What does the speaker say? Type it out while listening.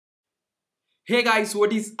Hey guys,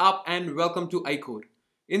 what is up and welcome to iCode.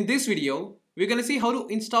 In this video, we're gonna see how to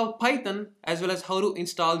install Python as well as how to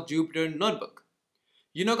install Jupyter Notebook.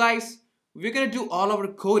 You know guys, we're gonna do all our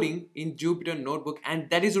coding in Jupyter Notebook, and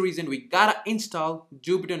that is the reason we gotta install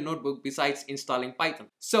Jupyter Notebook besides installing Python.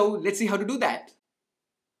 So let's see how to do that.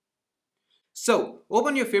 So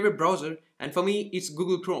open your favorite browser, and for me it's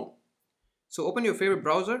Google Chrome. So open your favorite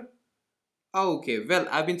browser. Okay, well,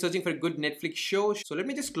 I've been searching for a good Netflix show, so let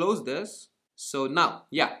me just close this. So now,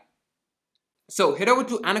 so head over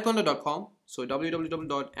to anaconda.com, so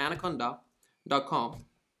www.anaconda.com,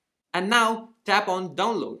 and now tap on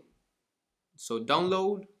download. So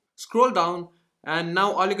download, scroll down, and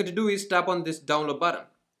now all you got to do is tap on this download button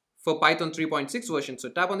for Python 3.6 version. So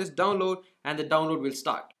tap on this download and the download will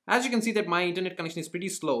start. As you can see that my internet connection is pretty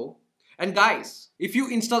slow. And guys, if you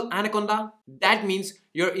install Anaconda, that means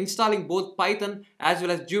you're installing both Python as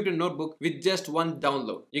well as Jupyter Notebook with just one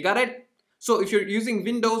download. You got it? So if you're using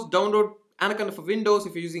Windows, download Anaconda for Windows.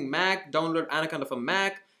 If you're using Mac, download Anaconda for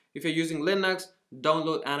Mac. If you're using Linux,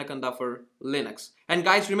 download Anaconda for Linux. And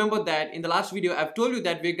guys, remember that in the last video, I've told you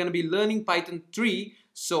that we're going to be learning Python 3.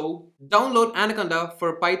 So download Anaconda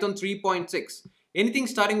for Python 3.6. Anything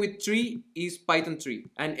starting with 3 is Python 3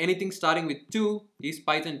 and anything starting with 2 is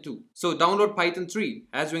Python 2. So download Python 3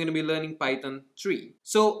 as we're going to be learning Python 3.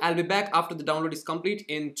 So I'll be back after the download is complete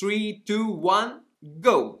in 3, 2, 1,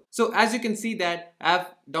 go. So as you can see that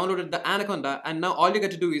I've downloaded the Anaconda, and now all you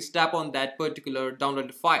got to do is tap on that particular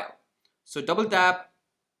downloaded file. So double tap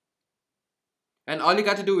and all you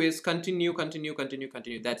got to do is continue.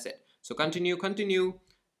 That's it. So continue,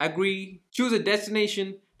 agree, choose a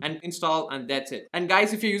destination and install, and that's it. And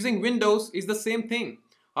guys, if you're using Windows, it's the same thing.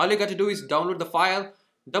 All you got to do is download the file,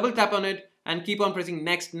 double tap on it and keep on pressing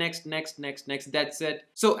next. That's it.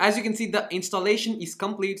 So as you can see, the installation is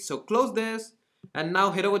complete. So close this and now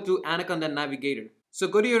head over to Anaconda Navigator. So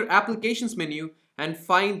go to your applications menu and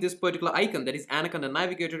find this particular icon, that is Anaconda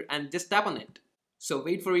Navigator, and just tap on it. So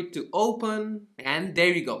wait for it to open, and there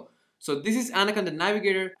you go. So this is Anaconda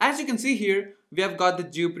Navigator. As you can see here, we have got the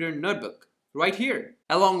Jupyter Notebook right here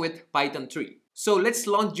along with Python 3. So let's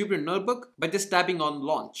launch Jupyter Notebook by just tapping on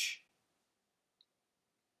launch.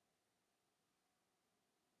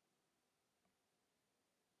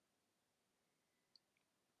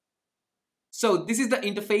 So this is the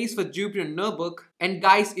interface for Jupyter Notebook, and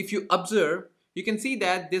guys, if you observe, you can see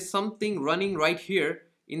that there's something running right here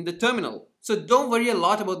in the terminal. So don't worry a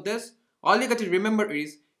lot about this. All you got to remember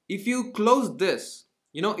is if you close this,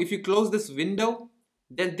 if you close this window,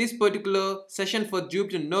 then this particular session for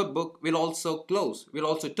Jupyter Notebook will also close, will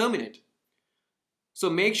also terminate.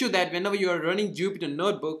 So make sure that whenever you are running Jupyter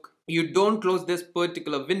Notebook, you don't close this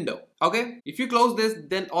particular window. Okay? If you close this,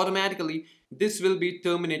 then automatically this will be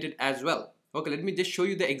terminated as well. Okay, let me just show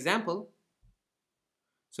you the example.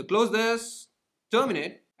 So close this,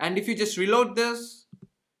 terminate, and if you just reload this,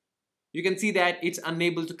 you can see that it's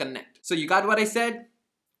unable to connect. So you got what I said?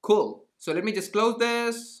 Cool. So let me just close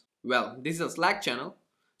this. Well, this is a Slack channel.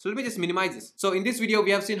 So let me just minimize this. So in this video,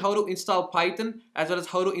 we have seen how to install Python as well as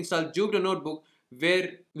how to install Jupyter Notebook,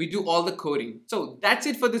 where we do all the coding. So that's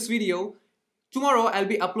it for this video. Tomorrow, I'll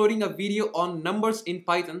be uploading a video on numbers in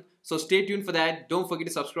Python. So stay tuned for that. Don't forget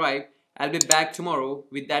to subscribe. I'll be back tomorrow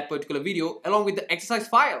with that particular video along with the exercise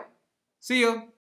file. See you.